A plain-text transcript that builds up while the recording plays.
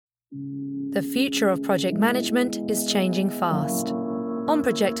The future of project management is changing fast. On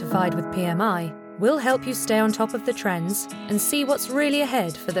Projectified with PMI, we'll help you stay on top of the trends and see what's really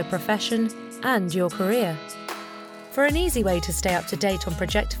ahead for the profession and your career. For an easy way to stay up to date on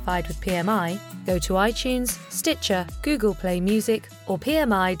Projectified with PMI, go to iTunes, Stitcher, Google Play Music, or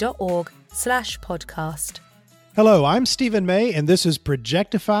pmi.org/podcast. Hello, I'm Stephen May, and this is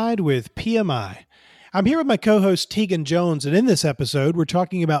Projectified with PMI. I'm here with my co-host Tegan Jones, and in this episode, we're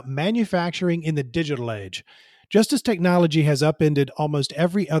talking about manufacturing in the digital age. Just as technology has upended almost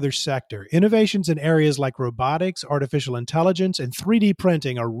every other sector, innovations in areas like robotics, artificial intelligence, and 3D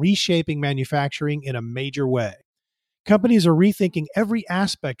printing are reshaping manufacturing in a major way. Companies are rethinking every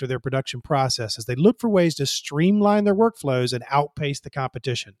aspect of their production process as they look for ways to streamline their workflows and outpace the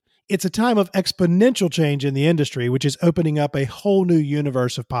competition. It's a time of exponential change in the industry, which is opening up a whole new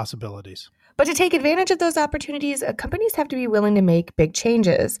universe of possibilities. But to take advantage of those opportunities, companies have to be willing to make big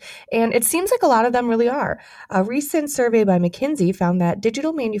changes. And it seems like a lot of them really are. A recent survey by McKinsey found that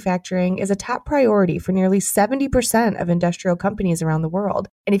digital manufacturing is a top priority for nearly 70% of industrial companies around the world.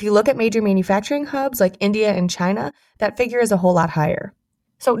 And if you look at major manufacturing hubs like India and China, that figure is a whole lot higher.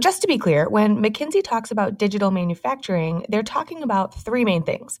 So just to be clear, when McKinsey talks about digital manufacturing, they're talking about three main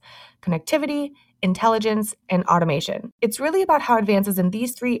things: connectivity, intelligence, and automation. It's really about how advances in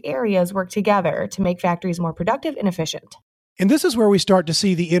these three areas work together to make factories more productive and efficient. And this is where we start to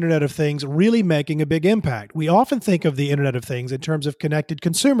see the Internet of Things really making a big impact. We often think of the Internet of Things in terms of connected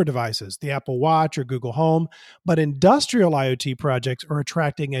consumer devices, the Apple Watch or Google Home, but industrial IoT projects are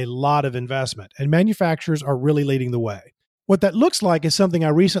attracting a lot of investment, and manufacturers are really leading the way. What that looks like is something I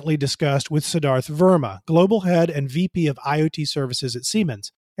recently discussed with Siddharth Verma, Global Head and VP of IoT Services at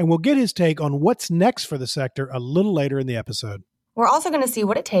Siemens, and we'll get his take on what's next for the sector a little later in the episode. We're also going to see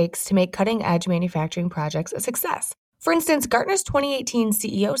what it takes to make cutting-edge manufacturing projects a success. For instance, Gartner's 2018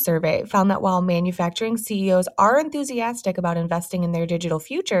 CEO survey found that while manufacturing CEOs are enthusiastic about investing in their digital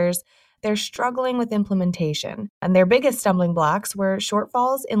futures, they're struggling with implementation. And their biggest stumbling blocks were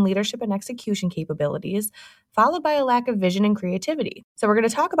shortfalls in leadership and execution capabilities, followed by a lack of vision and creativity. So we're going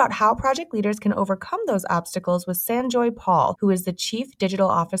to talk about how project leaders can overcome those obstacles with Sanjoy Paul, who is the Chief Digital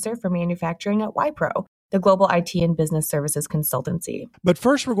Officer for Manufacturing at Wipro, the global IT and business services consultancy. But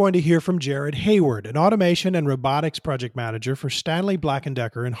first, we're going to hear from Jared Hayward, an automation and robotics project manager for Stanley Black &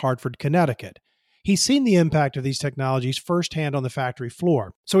 Decker in Hartford, Connecticut. He's seen the impact of these technologies firsthand on the factory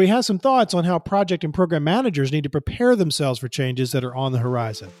floor. So he has some thoughts on how project and program managers need to prepare themselves for changes that are on the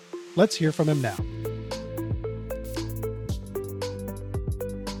horizon. Let's hear from him now.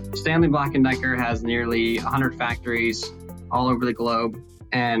 Stanley Black & Decker has nearly 100 factories all over the globe,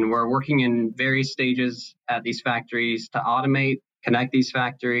 and we're working in various stages at these factories to automate, connect these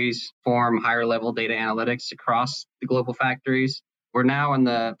factories, form higher level data analytics across the global factories. We're now in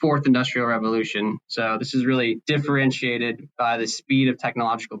the fourth industrial revolution, so this is really differentiated by the speed of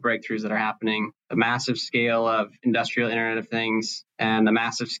technological breakthroughs that are happening, the massive scale of industrial Internet of Things, and the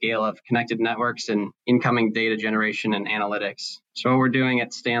massive scale of connected networks and incoming data generation and analytics. So what we're doing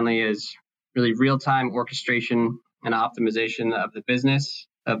at Stanley is really real-time orchestration and optimization of the business,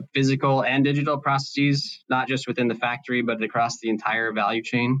 of physical and digital processes, not just within the factory, but across the entire value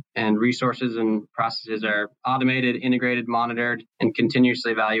chain. And resources and processes are automated, integrated, monitored, and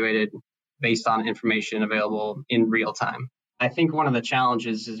continuously evaluated based on information available in real time. I think one of the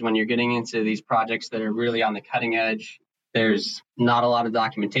challenges is when you're getting into these projects that are really on the cutting edge, there's not a lot of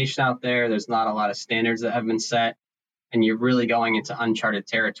documentation out there. There's not a lot of standards that have been set, and you're really going into uncharted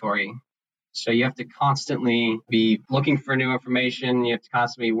territory. So you have to constantly be looking for new information. You have to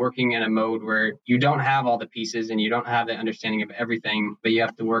constantly be working in a mode where you don't have all the pieces and you don't have the understanding of everything, but you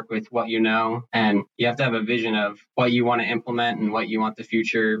have to work with what you know, and you have to have a vision of what you want to implement and what you want the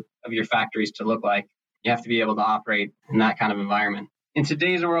future of your factories to look like. You have to be able to operate in that kind of environment. In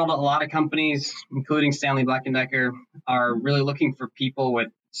today's world, a lot of companies, including Stanley Black & Decker, are really looking for people with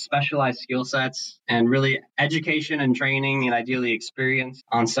specialized skill sets and really education and training and ideally experience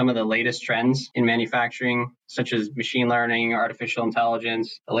on some of the latest trends in manufacturing, such as machine learning, artificial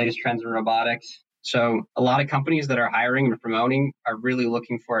intelligence, the latest trends in robotics. So a lot of companies that are hiring and promoting are really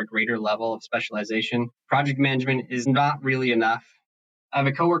looking for a greater level of specialization. Project management is not really enough. I have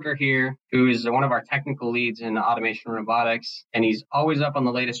a coworker here who is one of our technical leads in automation and robotics, and he's always up on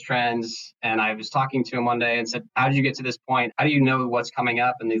the latest trends. And I was talking to him one day and said, how did you get to this point? How do you know what's coming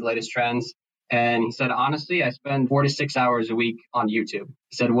up in these latest trends? And he said, honestly, I spend 4 to 6 hours a week on YouTube.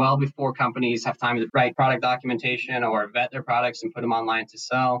 He said, well, before companies have time to write product documentation or vet their products and put them online to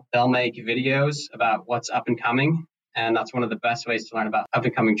sell, they'll make videos about what's up and coming. And that's one of the best ways to learn about up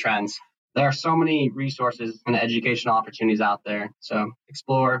and coming trends. There are so many resources and educational opportunities out there. So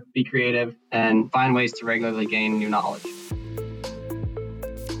explore, be creative, and find ways to regularly gain new knowledge.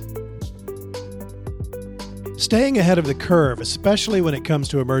 Staying ahead of the curve, especially when it comes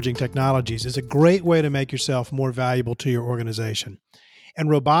to emerging technologies, is a great way to make yourself more valuable to your organization. And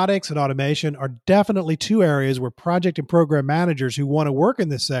robotics and automation are definitely two areas where project and program managers who want to work in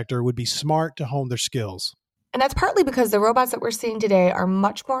this sector would be smart to hone their skills. And that's partly because the robots that we're seeing today are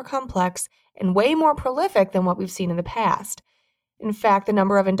much more complex and way more prolific than what we've seen in the past. In fact, the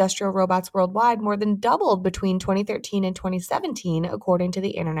number of industrial robots worldwide more than doubled between 2013 and 2017, according to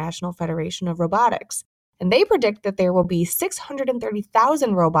the International Federation of Robotics. And they predict that there will be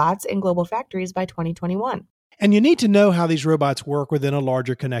 630,000 robots in global factories by 2021. And you need to know how these robots work within a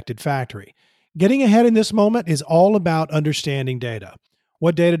larger connected factory. Getting ahead in this moment is all about understanding data.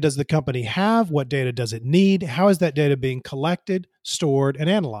 What data does the company have? What data does it need? How is that data being collected, stored, and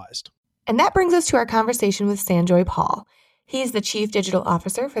analyzed? And that brings us to our conversation with Sanjoy Paul. He's the Chief Digital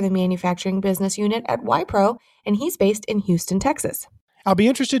Officer for the Manufacturing Business Unit at Wipro, and he's based in Houston, Texas. I'll be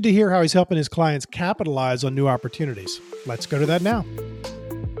interested to hear how he's helping his clients capitalize on new opportunities. Let's go to that now.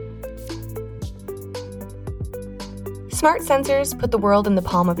 Smart sensors put the world in the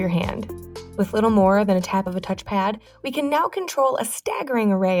palm of your hand. With little more than a tap of a touchpad, we can now control a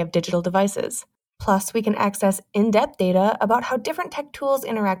staggering array of digital devices. Plus, we can access in-depth data about how different tech tools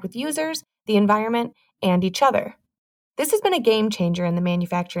interact with users, the environment, and each other. This has been a game changer in the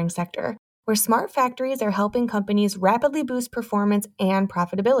manufacturing sector, where smart factories are helping companies rapidly boost performance and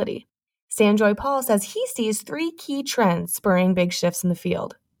profitability. Sanjoy Paul says he sees three key trends spurring big shifts in the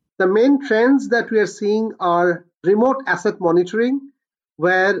field. The main trends that we are seeing are remote asset monitoring,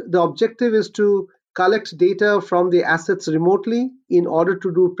 where the objective is to collect data from the assets remotely in order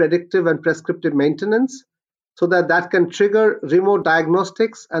to do predictive and prescriptive maintenance so that can trigger remote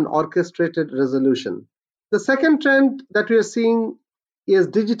diagnostics and orchestrated resolution. The second trend that we are seeing is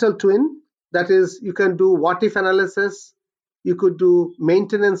digital twin. That is, you can do what-if analysis, you could do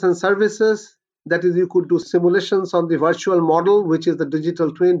maintenance and services. That is, you could do simulations on the virtual model, which is the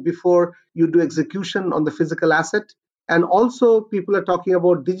digital twin, before you do execution on the physical asset. And also, people are talking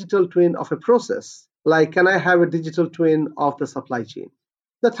about digital twin of a process, like can I have a digital twin of the supply chain?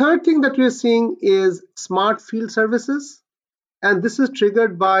 The third thing that we're seeing is smart field services. And this is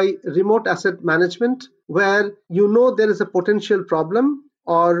triggered by remote asset management, where you know there is a potential problem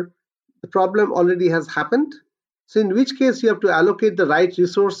or the problem already has happened. So in which case you have to allocate the right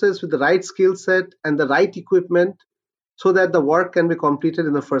resources with the right skill set and the right equipment so that the work can be completed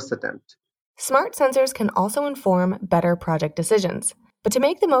in the first attempt. Smart sensors can also inform better project decisions. But to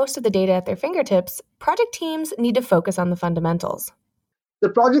make the most of the data at their fingertips, project teams need to focus on the fundamentals. The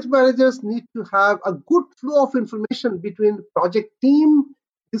project managers need to have a good flow of information between project team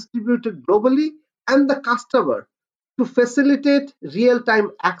distributed globally and the customer to facilitate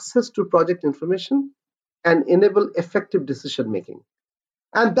real-time access to project information and enable effective decision making.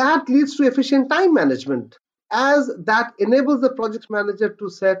 And that leads to efficient time management, as that enables the project manager to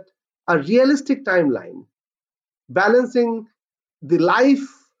set a realistic timeline, balancing the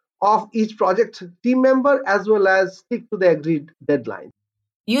life of each project team member as well as stick to the agreed deadline.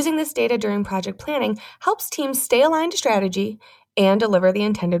 Using this data during project planning helps teams stay aligned to strategy and deliver the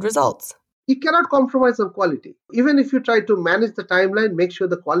intended results. You cannot compromise on quality. Even if you try to manage the timeline, make sure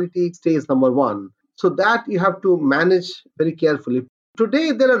the quality stays number one. So that you have to manage very carefully.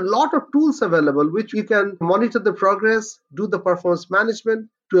 Today, there are a lot of tools available which you can monitor the progress, do the performance management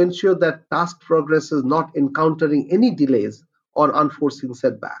to ensure that task progress is not encountering any delays or unforeseen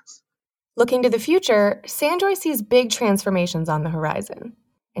setbacks. Looking to the future, Sanjoy sees big transformations on the horizon.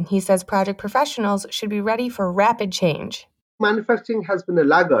 And he says project professionals should be ready for rapid change. Manufacturing has been a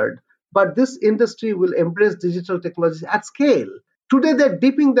laggard, but this industry will embrace digital technologies at scale. Today, they're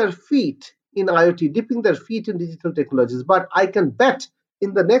dipping their feet in IoT, dipping their feet in digital technologies. But I can bet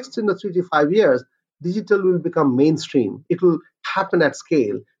in the next 3 to 5 years, digital will become mainstream. It will happen at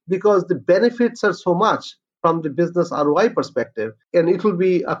scale because the benefits are so much from the business ROI perspective, and it will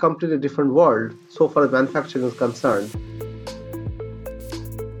be a completely different world so far as manufacturing is concerned.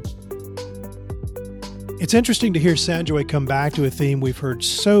 It's interesting to hear Sanjoy come back to a theme we've heard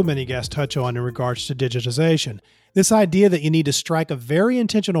so many guests touch on in regards to digitization. This idea that you need to strike a very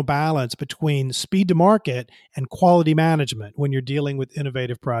intentional balance between speed to market and quality management when you're dealing with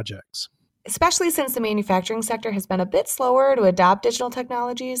innovative projects. Especially since the manufacturing sector has been a bit slower to adopt digital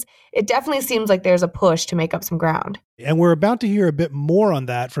technologies, it definitely seems like there's a push to make up some ground. And we're about to hear a bit more on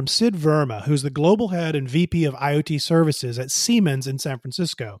that from Sid Verma, who's the global head and VP of IoT services at Siemens in San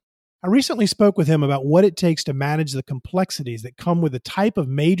Francisco. I recently spoke with him about what it takes to manage the complexities that come with the type of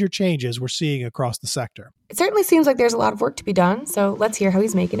major changes we're seeing across the sector. It certainly seems like there's a lot of work to be done, so let's hear how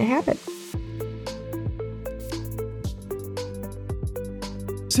he's making it happen.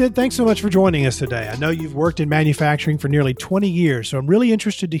 Sid, thanks so much for joining us today. I know you've worked in manufacturing for nearly 20 years, so I'm really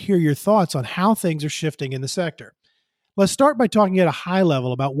interested to hear your thoughts on how things are shifting in the sector. Let's start by talking at a high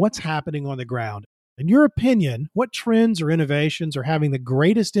level about what's happening on the ground. In your opinion, what trends or innovations are having the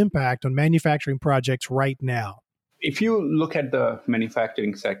greatest impact on manufacturing projects right now? If you look at the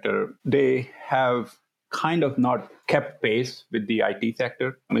manufacturing sector, they have kind of not kept pace with the IT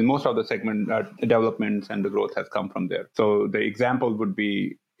sector. I mean, most of the segment developments and the growth has come from there. So the example would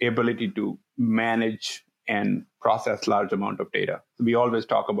be ability to manage and process large amount of data. We always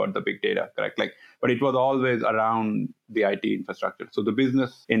talk about the big data, correct? But it was always around the IT infrastructure. So the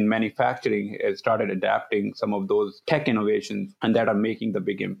business in manufacturing has started adapting some of those tech innovations and that are making the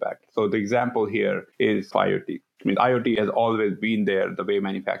big impact. So the example here is IoT. I mean, IoT has always been there, the way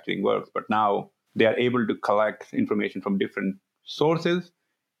manufacturing works, but now they are able to collect information from different sources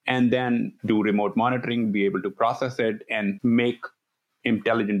and then do remote monitoring, be able to process it and make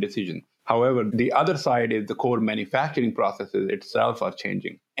intelligent decisions. However, the other side is the core manufacturing processes itself are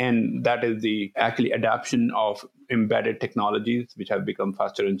changing. And that is the actually adoption of embedded technologies, which have become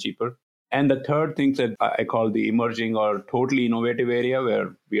faster and cheaper. And the third thing that I call the emerging or totally innovative area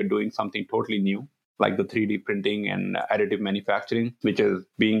where we are doing something totally new, like the 3D printing and additive manufacturing, which is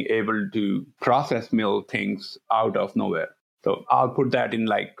being able to process mill things out of nowhere. So I'll put that in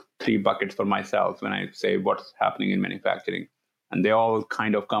like 3 buckets for myself when I say what's happening in manufacturing. And they all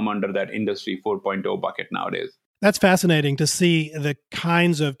kind of come under that Industry 4.0 bucket nowadays. That's fascinating to see the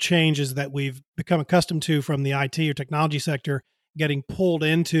kinds of changes that we've become accustomed to from the IT or technology sector getting pulled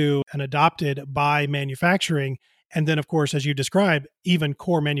into and adopted by manufacturing. And then, of course, as you described, even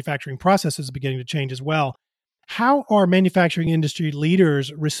core manufacturing processes are beginning to change as well. How are manufacturing industry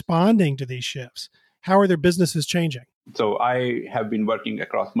leaders responding to these shifts? How are their businesses changing? So I have been working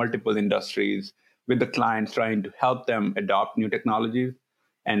across multiple industries with the clients, trying to help them adopt new technologies.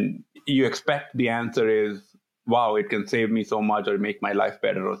 And you expect the answer is, wow, it can save me so much or make my life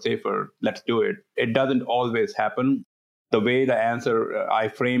better or safer. Let's do it. It doesn't always happen. The way the answer I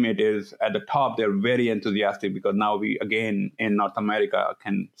frame it is at the top, they're very enthusiastic because now we, again, in North America,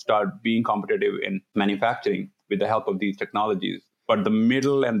 can start being competitive in manufacturing with the help of these technologies. But the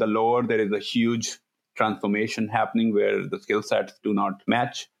middle and the lower, there is a huge transformation happening where the skill sets do not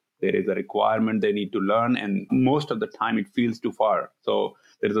match. There is a requirement they need to learn, and most of the time it feels too far. So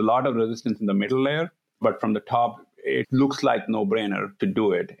there's a lot of resistance in the middle layer, but from the top, it looks like no-brainer to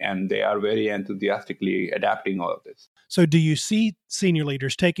do it, and they are very enthusiastically adapting all of this. So do you see senior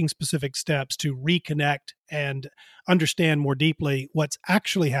leaders taking specific steps to reconnect and understand more deeply what's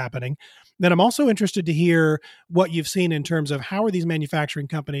actually happening? Then I'm also interested to hear what you've seen in terms of how are these manufacturing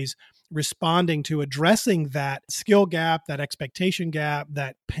companies responding to addressing that skill gap, that expectation gap,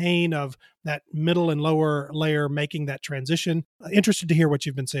 that pain of that middle and lower layer making that transition. Interested to hear what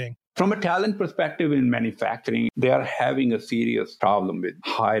you've been seeing. From a talent perspective in manufacturing, they are having a serious problem with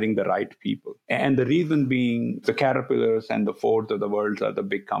hiring the right people. And the reason being the Caterpillars and the Fords of the world are the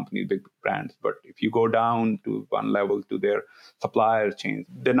big companies, big brands. But if you go down to one level to their supplier chains,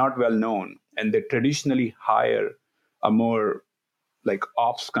 they're not well known. And they traditionally hire a more like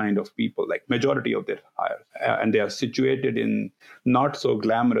ops kind of people, like majority of their hires. And they are situated in not so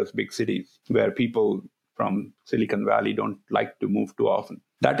glamorous big cities where people from Silicon Valley don't like to move too often.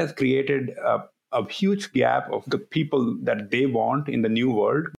 That has created a huge gap of the people that they want in the new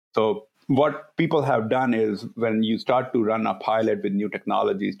world. So what people have done is when you start to run a pilot with new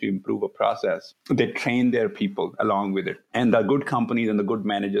technologies to improve a process, they train their people along with it. And the good companies and the good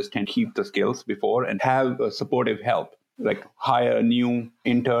managers can keep the skills before and have a supportive help. Like hire a new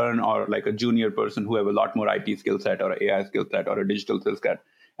intern or like a junior person who have a lot more IT skill set or AI skill set or a digital skill set.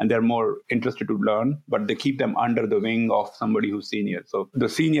 And they're more interested to learn, but they keep them under the wing of somebody who's senior. So the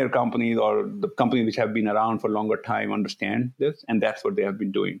senior companies or the companies which have been around for a longer time understand this, and that's what they have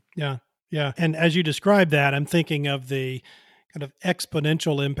been doing. Yeah. And as you describe that, I'm thinking of the kind of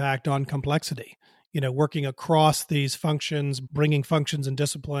exponential impact on complexity. Working across these functions, bringing functions and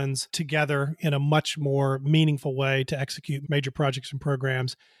disciplines together in a much more meaningful way to execute major projects and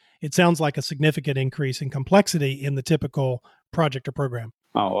programs. It sounds like a significant increase in complexity in the typical project or program.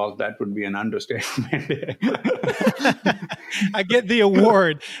 Oh, well, that would be an understatement. I get the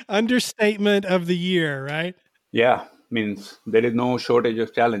award, understatement of the year, right? Yeah, means there is no shortage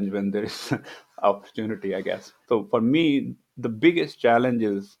of challenge when there is opportunity, I guess. So for me, the biggest challenge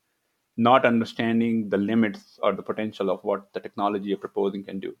is not understanding the limits or the potential of what the technology you're proposing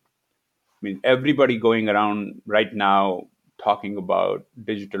can do. mean, everybody going around right now talking about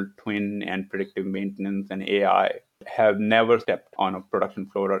digital twin and predictive maintenance and AI have never stepped on a production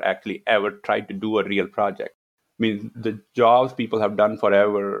floor or actually ever tried to do a real project. I mean, the jobs people have done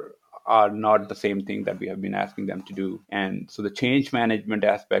forever are not the same thing that we have been asking them to do. And so the change management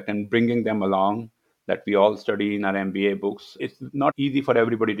aspect and bringing them along that we all study in our MBA books, it's not easy for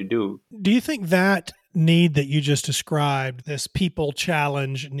everybody to do. Do you think that need that you just described, this people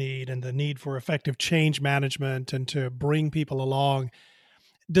challenge need and the need for effective change management and to bring people along,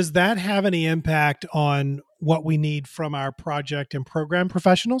 does that have any impact on what we need from our project and program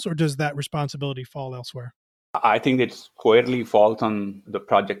professionals, or does that responsibility fall elsewhere? I think it squarely falls on the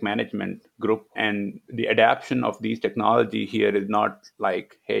project management group, and the adaptation of these technology here is not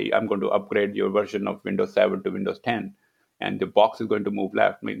like, hey, I'm going to upgrade your version of Windows 7 to Windows 10 and the box is going to move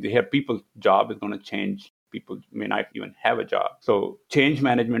left. I mean, here people's job is going to change. People may not even have a job. So change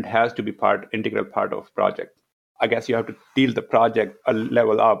management has to be integral part of project. I guess you have to deal the project a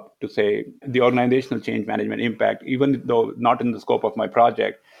level up to say the organizational change management impact, even though not in the scope of my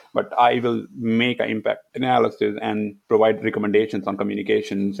project, but I will make an impact analysis and provide recommendations on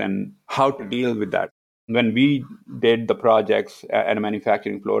communications and how to deal with that. When we did the projects at a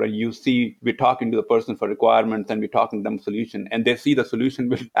manufacturing floor, you see we're talking to the person for requirements and we're talking to them solution, and they see the solution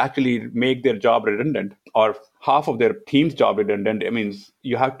will actually make their job redundant or half of their team's job redundant. It means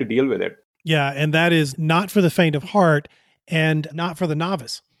you have to deal with it. Yeah, and that is not for the faint of heart and not for the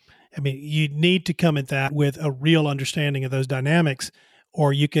novice. I mean, you need to come at that with a real understanding of those dynamics,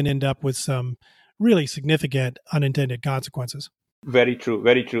 or you can end up with some really significant unintended consequences. Very true,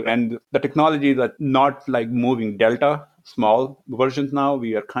 very true. And the technologies are not like moving delta, small versions now.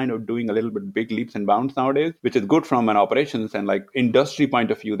 We are kind of doing a little bit big leaps and bounds nowadays, which is good from an operations and like industry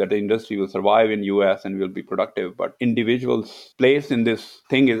point of view, that the industry will survive in US and will be productive. But individuals' place in this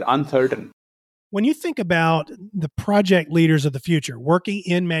thing is uncertain. When you think about the project leaders of the future working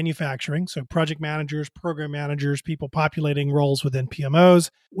in manufacturing, so project managers, program managers, people populating roles within PMOs,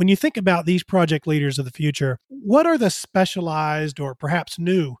 when you think about these project leaders of the future, what are the specialized or perhaps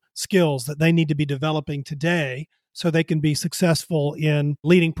new skills that they need to be developing today so they can be successful in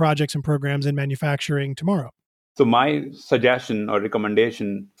leading projects and programs in manufacturing tomorrow? So my suggestion or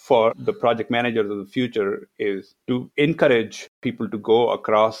recommendation for the project managers of the future is to encourage people to go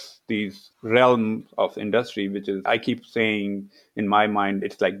across these realms of industry, which is, I keep saying in my mind,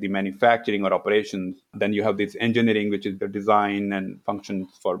 it's like the manufacturing or operations. Then you have this engineering, which is the design and functions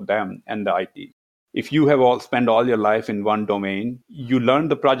for them, and the IT. If you have spent all your life in one domain, you learn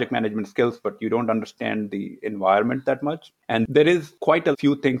the project management skills, but you don't understand the environment that much. And there is quite a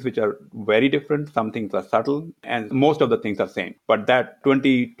few things which are very different. Some things are subtle and most of the things are same. But that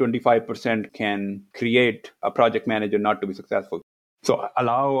 20-25% can create a project manager not to be successful. So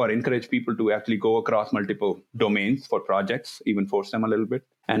allow or encourage people to actually go across multiple domains for projects, even force them a little bit.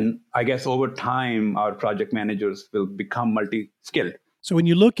 And I guess over time, our project managers will become multi-skilled. So when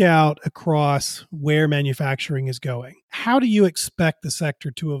you look out across where manufacturing is going, how do you expect the sector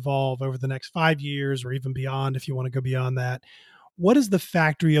to evolve over the next 5 years or even beyond, if you want to go beyond that? What does the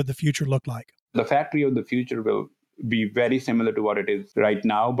factory of the future look like? The factory of the future will be very similar to what it is right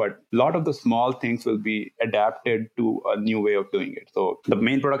now, but a lot of the small things will be adapted to a new way of doing it. So the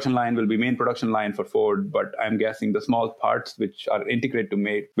main production line will be main production line for Ford, but I'm guessing the small parts which are integrated to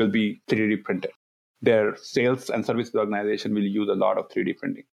make will be 3D printed. Their sales and services organization will use a lot of 3D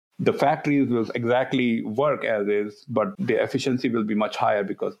printing. The factories will exactly work as is, but the efficiency will be much higher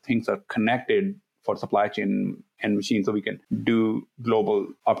because things are connected for supply chain and machines, so we can do global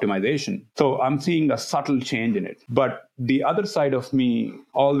optimization. So I'm seeing a subtle change in it. But the other side of me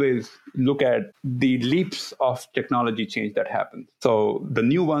always look at the leaps of technology change that happens. So the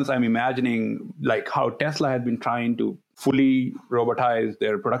new ones I'm imagining, like how Tesla had been trying to fully robotize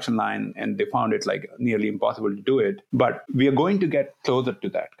their production line, and they found it like nearly impossible to do it. But we are going to get closer to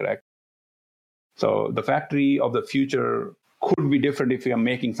that, correct? So the factory of the future could be different if we are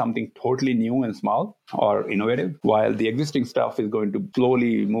making something totally new and small or innovative, while the existing stuff is going to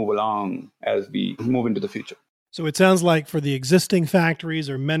slowly move along as we move into the future. So it sounds like for the existing factories,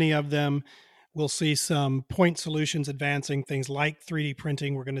 or many of them, we'll see some point solutions advancing, things like 3D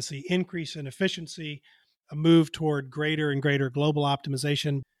printing. We're going to see increase in efficiency, a move toward greater and greater global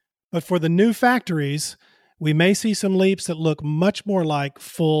optimization. But for the new factories, we may see some leaps that look much more like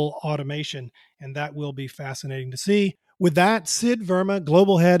full automation, and that will be fascinating to see. With that, Sid Verma,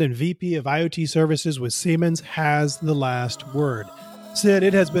 Global Head and VP of IoT Services with Siemens, has the last word. Sid,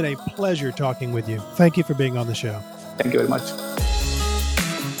 it has been a pleasure talking with you. Thank you for being on the show. Thank you very much.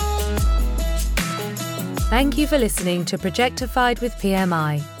 Thank you for listening to Projectified with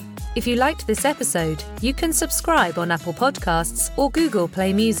PMI. If you liked this episode, you can subscribe on Apple Podcasts or Google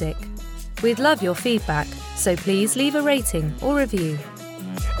Play Music. We'd love your feedback, so please leave a rating or review.